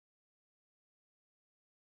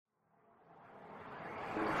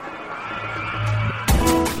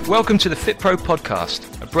Welcome to the FitPro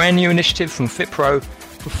podcast, a brand new initiative from FitPro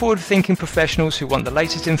for forward-thinking professionals who want the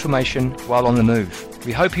latest information while on the move.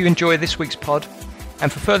 We hope you enjoy this week's pod,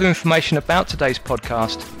 and for further information about today's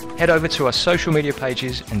podcast, head over to our social media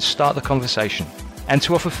pages and start the conversation. And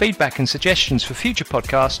to offer feedback and suggestions for future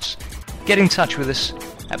podcasts, get in touch with us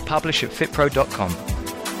at publish@fitpro.com.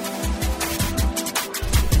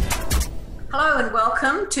 Hello and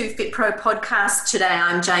welcome to FitPro Podcast. Today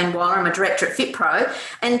I'm Jane Waller, I'm a director at FitPro,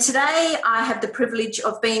 and today I have the privilege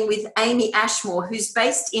of being with Amy Ashmore, who's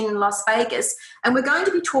based in Las Vegas, and we're going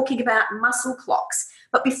to be talking about muscle clocks.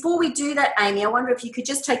 But before we do that, Amy, I wonder if you could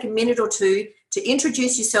just take a minute or two to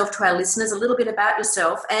introduce yourself to our listeners, a little bit about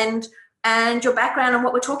yourself and your background and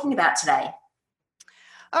what we're talking about today.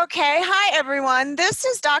 Okay, hi everyone. This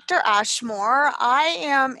is Dr. Ashmore. I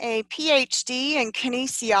am a PhD in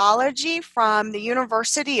kinesiology from the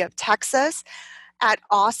University of Texas at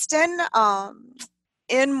Austin.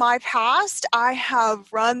 In my past, I have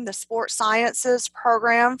run the sports sciences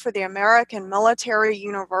program for the American Military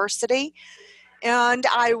University. And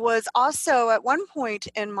I was also, at one point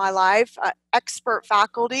in my life, expert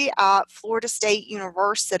faculty at Florida State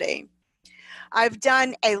University. I've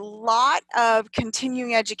done a lot of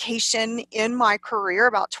continuing education in my career,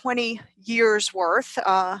 about 20 years worth.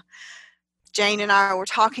 Jane and I were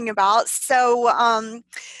talking about. So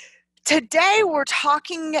today we're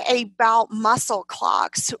talking about muscle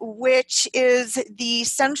clocks, which is the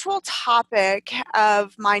central topic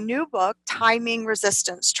of my new book, Timing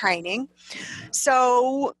Resistance Training.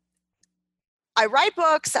 So I write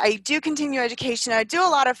books, I do continuing education, I do a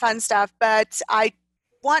lot of fun stuff, but I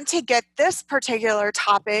want to get this particular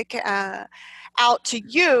topic out to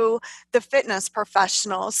you, the fitness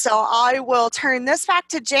professionals. So I will turn this back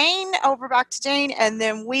to Jane, and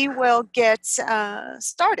then we will get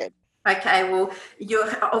started. Okay, well,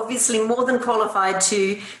 you're obviously more than qualified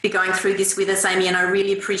to be going through this with us, Amy, and I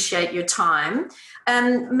really appreciate your time.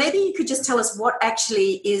 Maybe you could just tell us what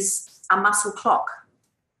actually is a muscle clock.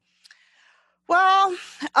 Well,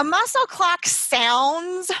 a muscle clock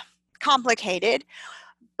sounds complicated,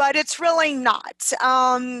 but it's really not.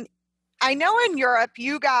 I know in Europe,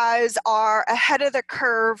 you guys are ahead of the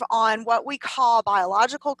curve on what we call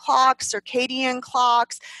biological clocks, circadian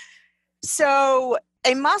clocks. So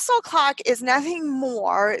a muscle clock is nothing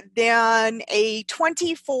more than a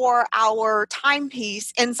 24-hour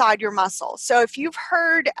timepiece inside your muscle. So if you've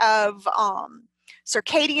heard of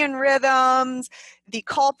circadian rhythms, the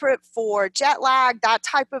culprit for jet lag, that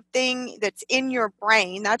type of thing that's in your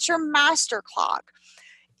brain, that's your master clock.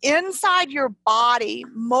 Inside your body,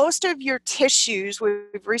 most of your tissues,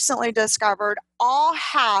 we've recently discovered, all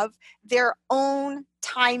have their own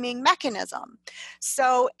timing mechanism.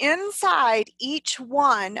 So inside each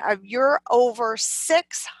one of your over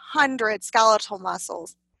 600 skeletal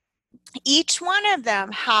muscles, each one of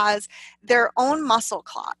them has their own muscle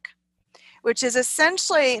clock, which is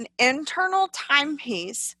essentially an internal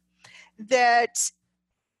timepiece that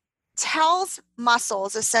tells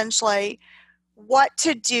muscles essentially what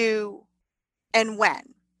to do and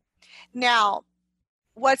when. Now,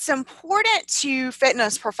 what's important to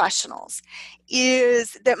fitness professionals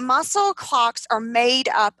is that muscle clocks are made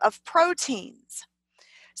up of proteins.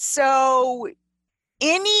 So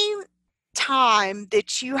any time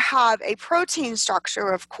that you have a protein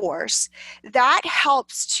structure, of course, that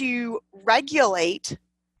helps to regulate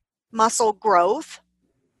muscle growth,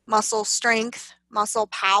 muscle strength, muscle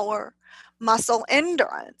power, muscle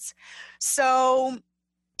endurance. So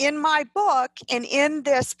in my book and in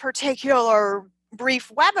this particular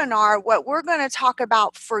brief webinar, what we're going to talk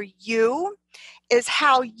about for you is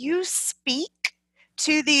how you speak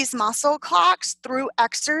to these muscle clocks through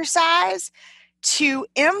exercise to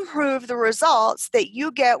improve the results that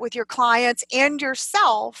you get with your clients and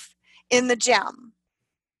yourself in the gym.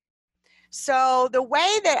 So the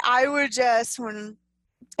way that I would just, when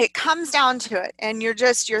it comes down to it, and you're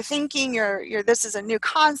thinking, this is a new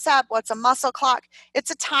concept. What's a muscle clock? It's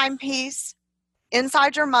a timepiece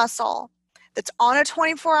inside your muscle that's on a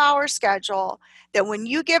 24-hour schedule that when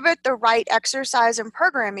you give it the right exercise and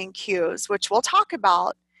programming cues, which we'll talk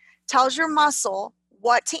about, tells your muscle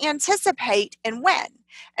what to anticipate and when.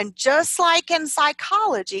 And just like in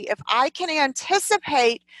psychology, if I can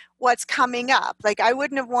anticipate what's coming up, like I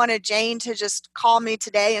wouldn't have wanted Jane to just call me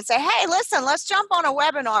today and say, hey, listen, let's jump on a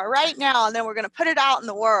webinar right now, and then we're going to put it out in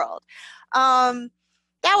the world.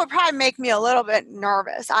 That would probably make me a little bit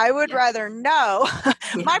nervous. I would rather know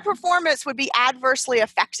my performance would be adversely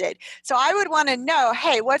affected. So I would want to know,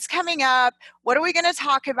 hey, what's coming up? What are we going to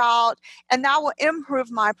talk about? And that will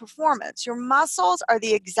improve my performance. Your muscles are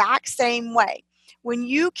the exact same way. When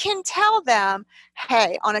you can tell them,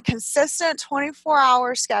 hey, on a consistent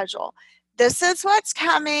 24-hour schedule, this is what's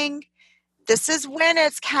coming, this is when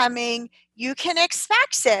it's coming, you can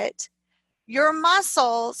expect it, your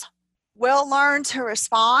muscles will learn to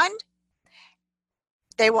respond,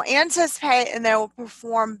 they will anticipate, and they will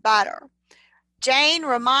perform better. Jane,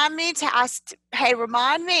 remind me,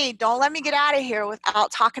 don't let me get out of here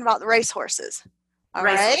without talking about the racehorses. All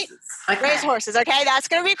right? Okay. Racehorses, okay? That's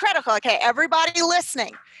going to be critical, okay? Everybody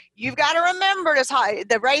listening, you've got to remember to talk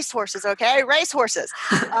the racehorses, okay? Racehorses.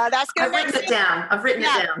 That's going to I've written it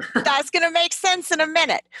down. That's going to make sense in a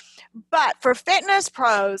minute. But for fitness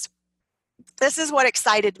pros, this is what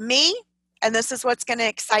excited me, and this is what's going to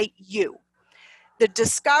excite you. The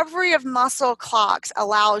discovery of muscle clocks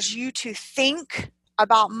allows you to think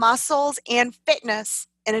about muscles and fitness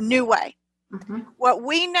in a new way. Mm-hmm. What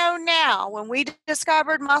we know now, when we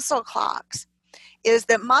discovered muscle clocks, is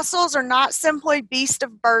that muscles are not simply beasts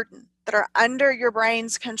of burden that are under your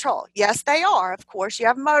brain's control. Yes, they are. Of course, you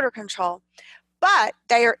have motor control. But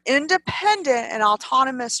they are independent and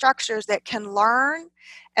autonomous structures that can learn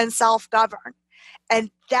and self-govern.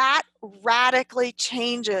 And that radically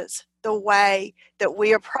changes the way that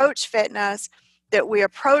we approach fitness, that we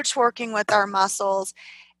approach working with our muscles,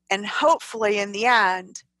 and hopefully in the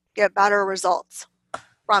end, get better results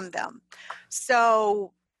from them.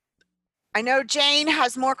 So I know Jane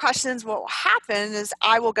has more questions. What will happen is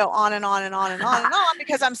I will go on and on and on and on and on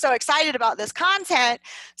because I'm so excited about this content.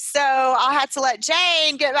 So I'll have to let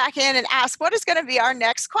Jane get back in and ask what is going to be our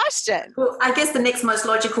next question. Well, I guess the next most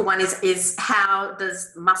logical one is how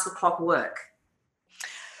does muscle clock work?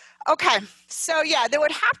 Okay, so yeah, there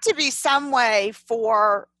would have to be some way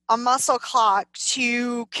for a muscle clock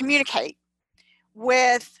to communicate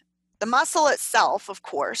with the muscle itself, of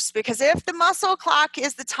course, because if the muscle clock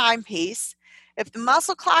is the timepiece, if the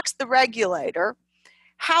muscle clock's the regulator,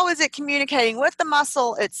 how is it communicating with the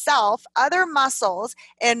muscle itself, other muscles,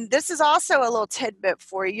 and this is also a little tidbit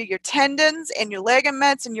for you, your tendons and your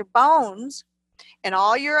ligaments and your bones and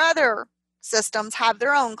all your other systems have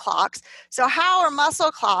their own clocks. So how are muscle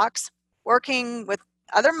clocks working with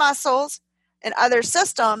other muscles and other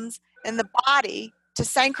systems in the body to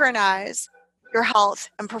synchronize your health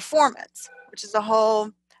and performance, which is a whole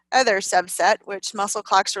other subset, which muscle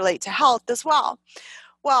clocks relate to health as well?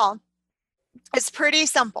 Well, it's pretty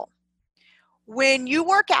simple. When you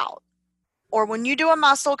work out or when you do a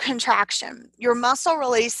muscle contraction, your muscle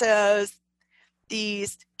releases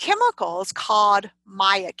these chemicals called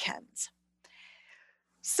myokines.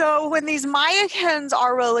 So when these myokines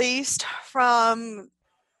are released from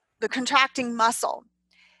the contracting muscle,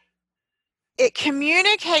 it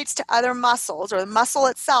communicates to other muscles, or the muscle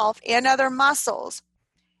itself and other muscles,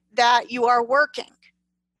 that you are working.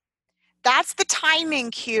 That's the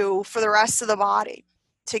timing cue for the rest of the body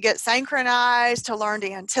to get synchronized, to learn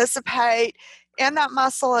to anticipate, and that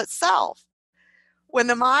muscle itself. When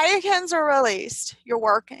the myokines are released, you're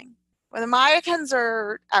working. When the myokines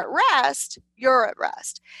are at rest, you're at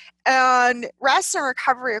rest. And rest and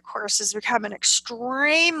recovery, of course, has become an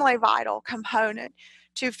extremely vital component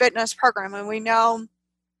to fitness program. And we know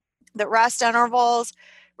that rest intervals,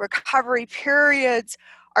 recovery periods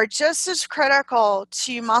are just as critical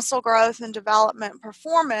to muscle growth and development and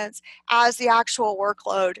performance as the actual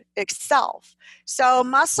workload itself. So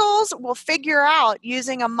muscles will figure out,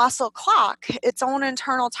 using a muscle clock, its own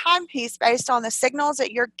internal timepiece based on the signals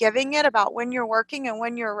that you're giving it about when you're working and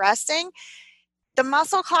when you're resting. The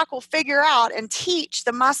muscle clock will figure out and teach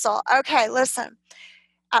the muscle, okay, listen,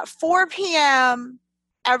 at 4 p.m.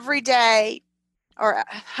 every day, or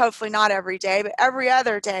hopefully not every day, but every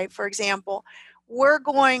other day, for example,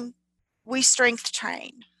 we strength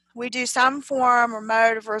train. We do some form or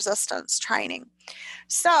mode of resistance training.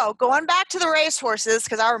 So going back to the racehorses,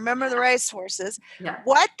 because I remember the racehorses,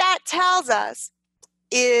 What that tells us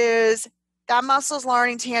is that muscle's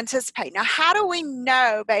learning to anticipate. Now, how do we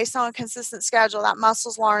know, based on a consistent schedule, that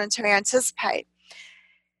muscle's learning to anticipate?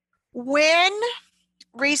 When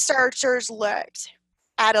researchers looked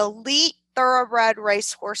at elite thoroughbred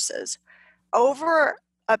racehorses over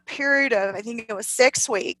a period of, I think it was 6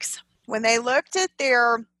 weeks, when they looked at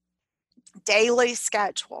their daily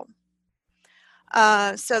schedule.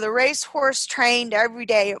 So the racehorse trained every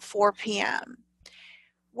day at 4 p.m.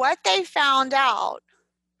 What they found out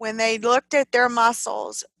when they looked at their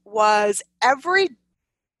muscles was every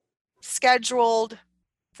scheduled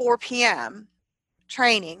 4 p.m.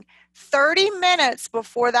 training, 30 minutes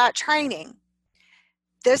before that training,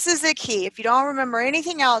 this is the key. If you don't remember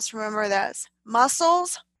anything else, remember this.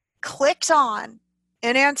 Muscles clicked on,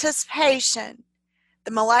 in anticipation,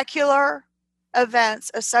 the molecular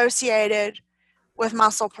events associated with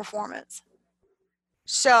muscle performance.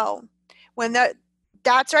 So when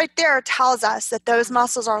that's right there tells us that those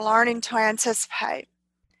muscles are learning to anticipate.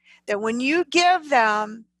 That when you give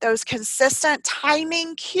them those consistent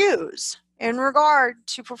timing cues in regard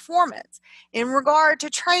to performance, in regard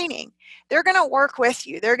to training, they're going to work with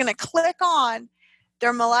you. They're going to click on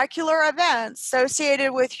their molecular events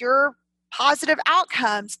associated with your positive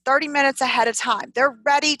outcomes 30 minutes ahead of time. They're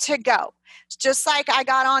ready to go. It's just like I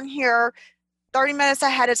got on here 30 minutes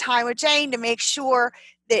ahead of time with Jane to make sure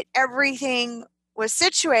that everything was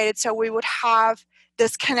situated so we would have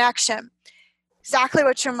this connection. Exactly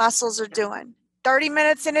what your muscles are doing. 30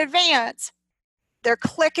 minutes in advance, they're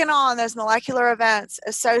clicking on those molecular events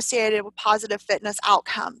associated with positive fitness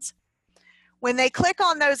outcomes. When they click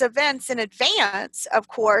on those events in advance, of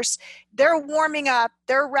course, they're warming up,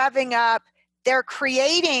 they're revving up, they're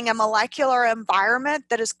creating a molecular environment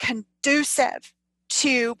that is conducive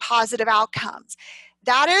to positive outcomes.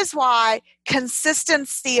 That is why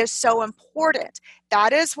consistency is so important.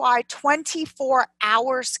 That is why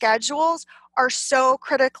 24-hour schedules are so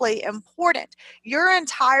critically important. Your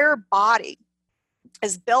entire body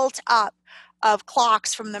is built up of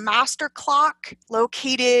clocks, from the master clock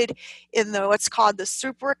located in what's called the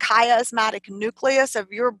suprachiasmatic nucleus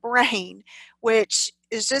of your brain, which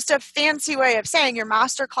is just a fancy way of saying your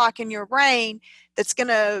master clock in your brain that's going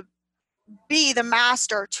to be the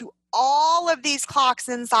master to all of these clocks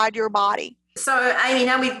inside your body. So, Amy,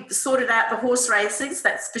 now we've sorted out the horse races,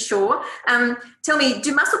 that's for sure. Tell me,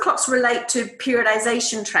 do muscle clocks relate to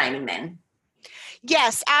periodization training then?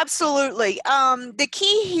 Yes, absolutely. The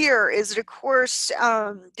key here is that, of course,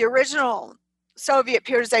 the original Soviet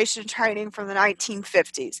periodization training from the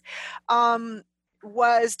 1950s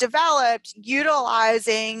was developed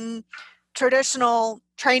utilizing traditional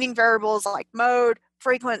training variables like mode,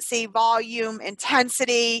 frequency, volume,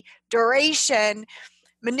 intensity, duration,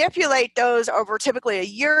 manipulate those over typically a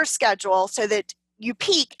year schedule so that you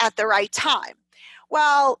peak at the right time.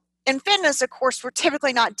 Well, in fitness, of course, we're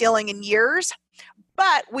typically not dealing in years,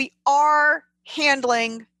 but we are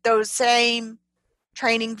handling those same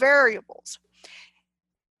training variables.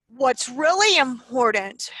 What's really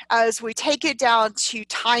important as we take it down to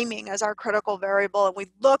timing as our critical variable and we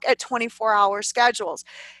look at 24-hour schedules,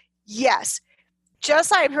 yes,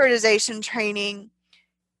 just like periodization training,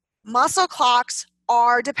 muscle clocks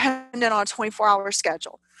are dependent on a 24-hour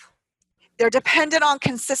schedule. They're dependent on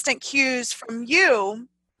consistent cues from you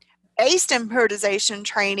based in periodization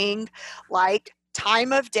training, like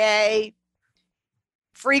time of day,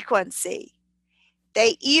 frequency.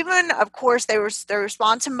 They even, of course, they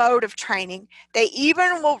respond to mode of training. They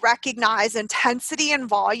even will recognize intensity and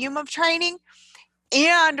volume of training.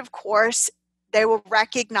 And, of course, they will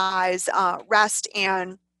recognize rest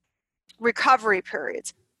and recovery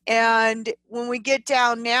periods. And when we get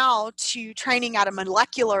down now to training at a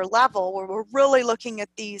molecular level, where we're really looking at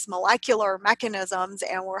these molecular mechanisms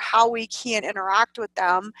and how we can interact with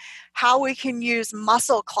them, how we can use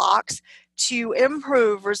muscle clocks to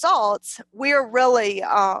improve results, we are really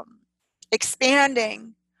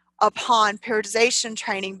expanding upon periodization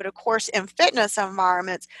training. But of course, in fitness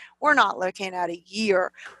environments, we're not looking at a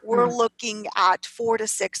year. We're looking at 4 to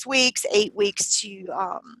 6 weeks, 8 weeks to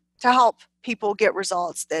help people get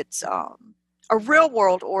results that's are real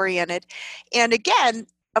world oriented. And again,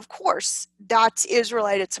 of course, that is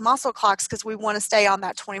related to muscle clocks because we want to stay on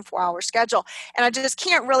that 24-hour schedule. And I just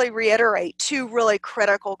can't really reiterate two really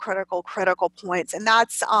critical points. And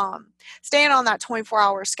that's staying on that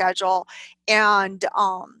 24-hour schedule and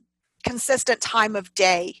consistent time of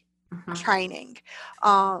day training.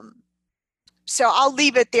 So I'll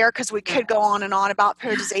leave it there because we could go on and on about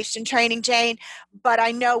periodization training, Jane, but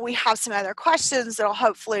I know we have some other questions that will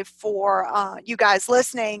hopefully for you guys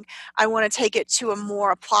listening, I want to take it to a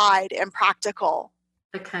more applied and practical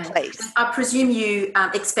place. I presume you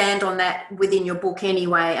expand on that within your book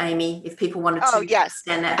anyway, Amy, if people wanted to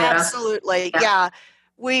understand that better. Absolutely, yeah.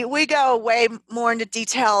 We go way more into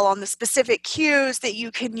detail on the specific cues that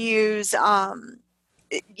you can use.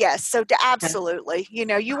 Yes, so absolutely. You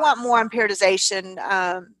know, you want more on periodization,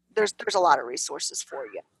 there's a lot of resources for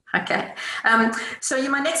you. Okay. So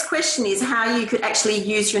my next question is how you could actually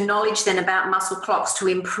use your knowledge then about muscle clocks to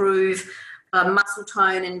improve muscle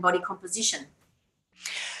tone and body composition.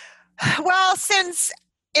 Well, since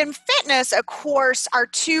in fitness, of course, our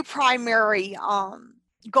two primary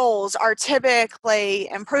goals are typically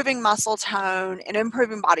improving muscle tone and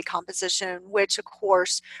improving body composition, which of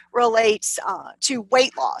course relates to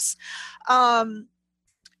weight loss.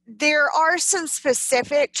 there are some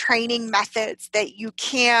specific training methods that you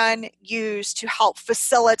can use to help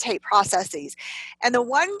facilitate processes. And the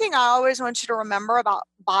one thing I always want you to remember about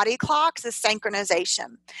body clocks is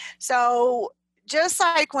synchronization. So just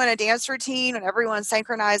like when a dance routine, when everyone's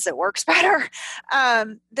synchronized, it works better.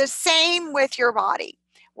 The same with your body.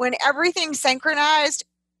 When everything's synchronized,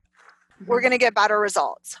 we're going to get better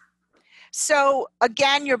results. So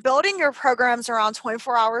again, you're building your programs around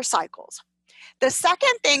 24-hour cycles. The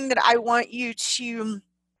second thing that I want you to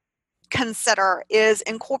consider is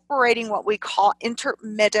incorporating what we call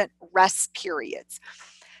intermittent rest periods.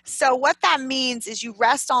 So what that means is you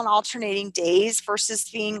rest on alternating days versus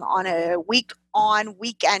being on a week on,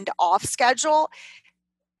 weekend off schedule.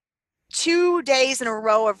 2 days in a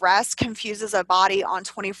row of rest confuses a body on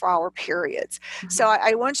 24-hour periods. Mm-hmm. So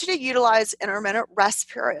I want you to utilize intermittent rest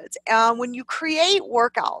periods. When you create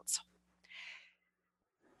workouts,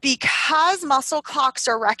 because muscle clocks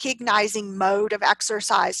are recognizing mode of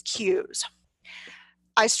exercise cues,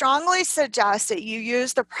 I strongly suggest that you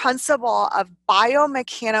use the principle of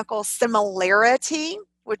biomechanical similarity,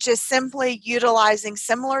 which is simply utilizing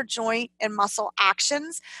similar joint and muscle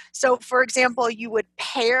actions. So, for example, you would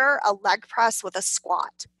pair a leg press with a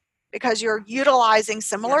squat because you're utilizing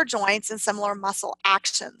similar joints and similar muscle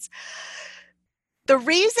actions. The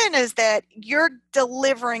reason is that you're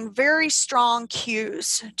delivering very strong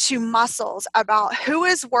cues to muscles about who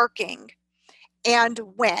is working and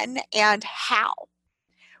when and how.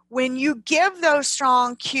 When you give those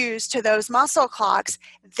strong cues to those muscle clocks,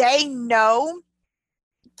 they know,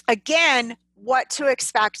 again, what to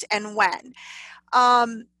expect and when.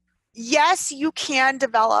 Yes, you can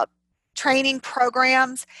develop training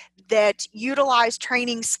programs that utilize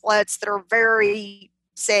training splits that are very,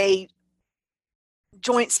 say,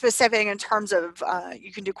 joint specific in terms of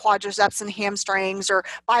you can do quadriceps and hamstrings or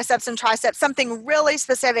biceps and triceps, something really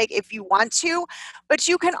specific if you want to, but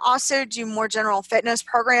you can also do more general fitness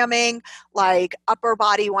programming like upper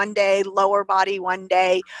body one day, lower body one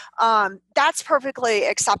day. That's perfectly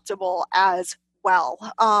acceptable as well.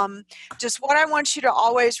 Just what I want you to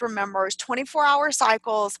always remember is 24-hour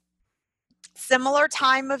cycles, similar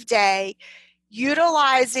time of day,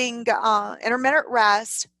 utilizing intermittent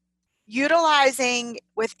rest, utilizing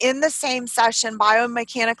within the same session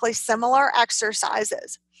biomechanically similar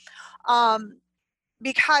exercises.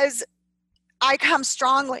 Because I come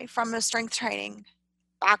strongly from a strength training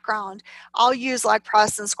background, I'll use leg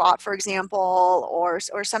press and squat, for example, or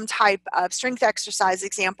some type of strength exercise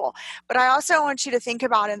example. But I also want you to think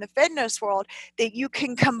about in the fitness world that you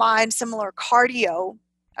can combine similar cardio,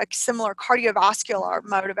 a similar cardiovascular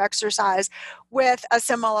mode of exercise with a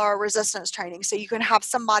similar resistance training. So you can have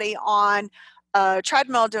somebody on a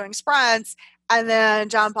treadmill doing sprints and then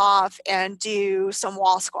jump off and do some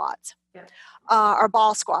wall squats or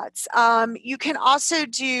ball squats. You can also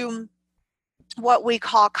do what we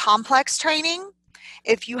call complex training.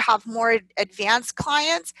 If you have more advanced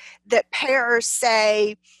clients that pairs,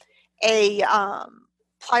 say, a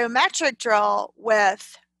plyometric drill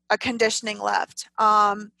with a conditioning lift.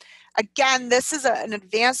 Again, this is an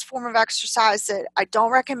advanced form of exercise that I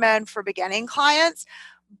don't recommend for beginning clients,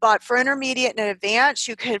 but for intermediate and advanced,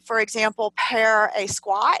 you could, for example, pair a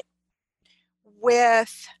squat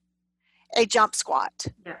with a jump squat.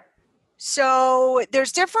 Yeah. So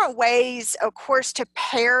there's different ways, of course, to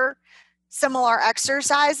pair similar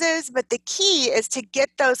exercises, but the key is to get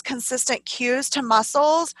those consistent cues to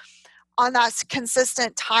muscles on that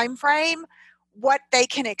consistent time frame, what they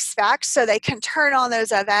can expect so they can turn on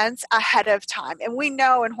those events ahead of time. And we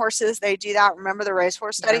know in horses they do that. Remember the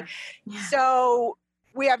racehorse study? Yeah. So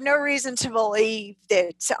we have no reason to believe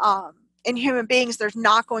that in human beings there's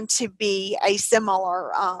not going to be a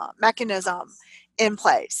similar mechanism in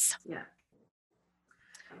place. Yeah.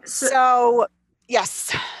 So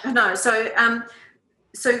yes. No.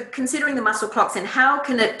 So considering the muscle clocks, and how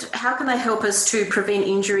can they help us to prevent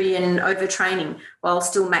injury and overtraining while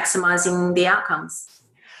still maximizing the outcomes?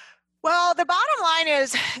 Well, the bottom line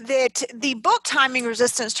is that the book Timing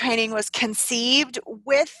Resistance Training was conceived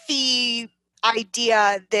with the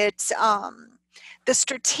idea that the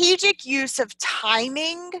strategic use of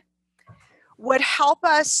timing would help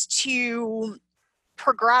us to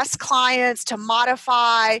progress clients, to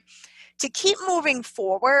modify, to keep moving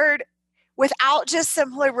forward without just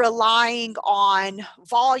simply relying on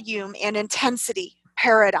volume and intensity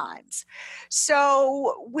paradigms.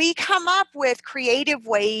 So we come up with creative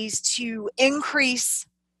ways to increase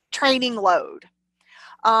training load.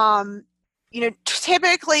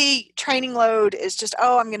 typically training load is just,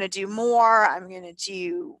 I'm going to do more. I'm going to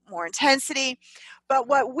do more intensity. But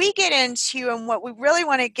what we get into and what we really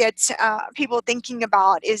want to get people thinking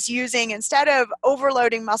about is using, instead of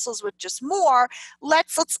overloading muscles with just more,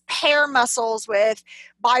 let's pair muscles with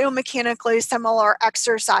biomechanically similar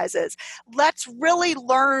exercises. Let's really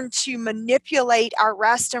learn to manipulate our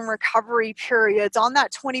rest and recovery periods on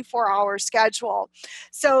that 24-hour schedule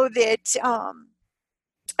so that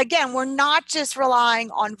again, we're not just relying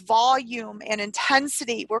on volume and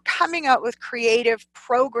intensity. We're coming up with creative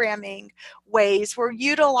programming ways. We're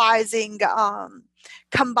utilizing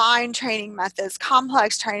combined training methods,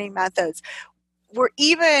 complex training methods. We're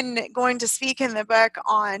even going to speak in the book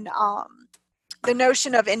on the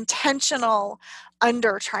notion of intentional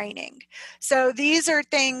undertraining. So these are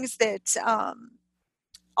things that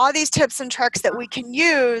all these tips and tricks that we can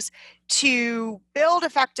use to build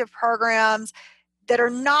effective programs that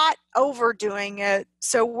are not overdoing it,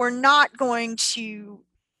 so we're not going to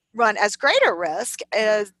run as great a risk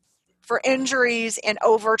as for injuries and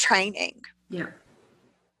overtraining. Yeah.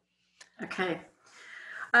 Okay.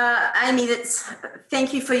 Amy,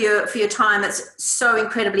 thank you for your time. It's so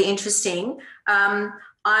incredibly interesting.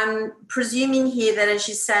 I'm presuming here that, as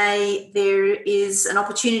you say, there is an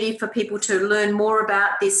opportunity for people to learn more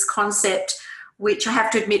about this concept, which I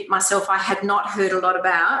have to admit myself I had not heard a lot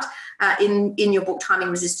about in your book, Timing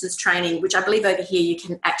Resistance Training, which I believe over here you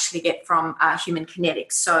can actually get from Human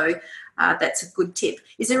Kinetics. So that's a good tip.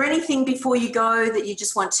 Is there anything before you go that you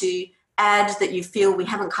just want to add that you feel we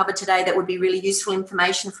haven't covered today that would be really useful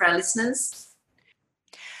information for our listeners?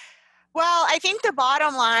 Well, I think the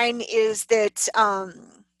bottom line is that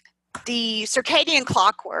the circadian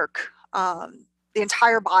clockwork, the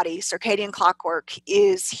entire body, circadian clockwork,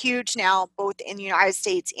 is huge now, both in the United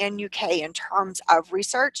States and UK in terms of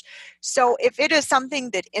research. So if it is something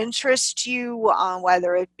that interests you,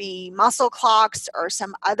 whether it be muscle clocks or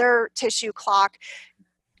some other tissue clock,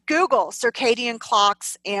 Google circadian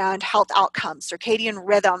clocks and health outcomes, circadian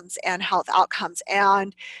rhythms and health outcomes,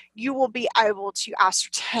 and you will be able to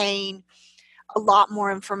ascertain a lot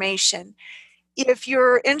more information. If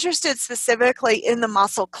you're interested specifically in the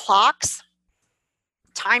muscle clocks,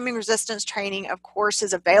 timing resistance training, of course,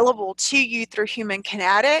 is available to you through Human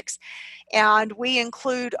Kinetics, and we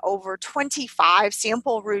include over 25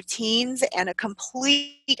 sample routines and a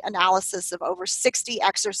complete analysis of over 60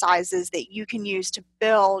 exercises that you can use to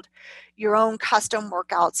build your own custom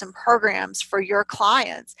workouts and programs for your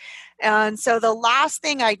clients. And so the last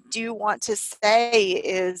thing I do want to say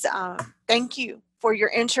is thank you for your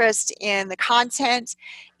interest in the content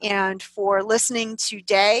and for listening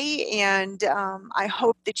today. And I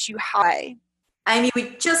hope that you have. Amy,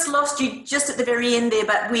 we just lost you just at the very end there,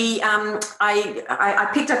 but I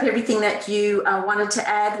picked up everything that you wanted to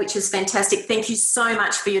add, which is fantastic. Thank you so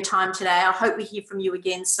much for your time today. I hope we hear from you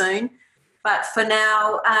again soon. But for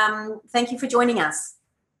now, thank you for joining us.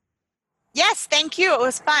 Yes, thank you. It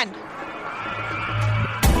was fun.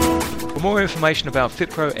 For more information about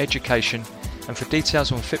FitPro education and for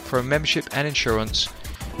details on FitPro membership and insurance,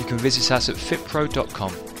 you can visit us at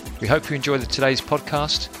fitpro.com. We hope you enjoyed today's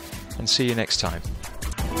podcast and see you next time.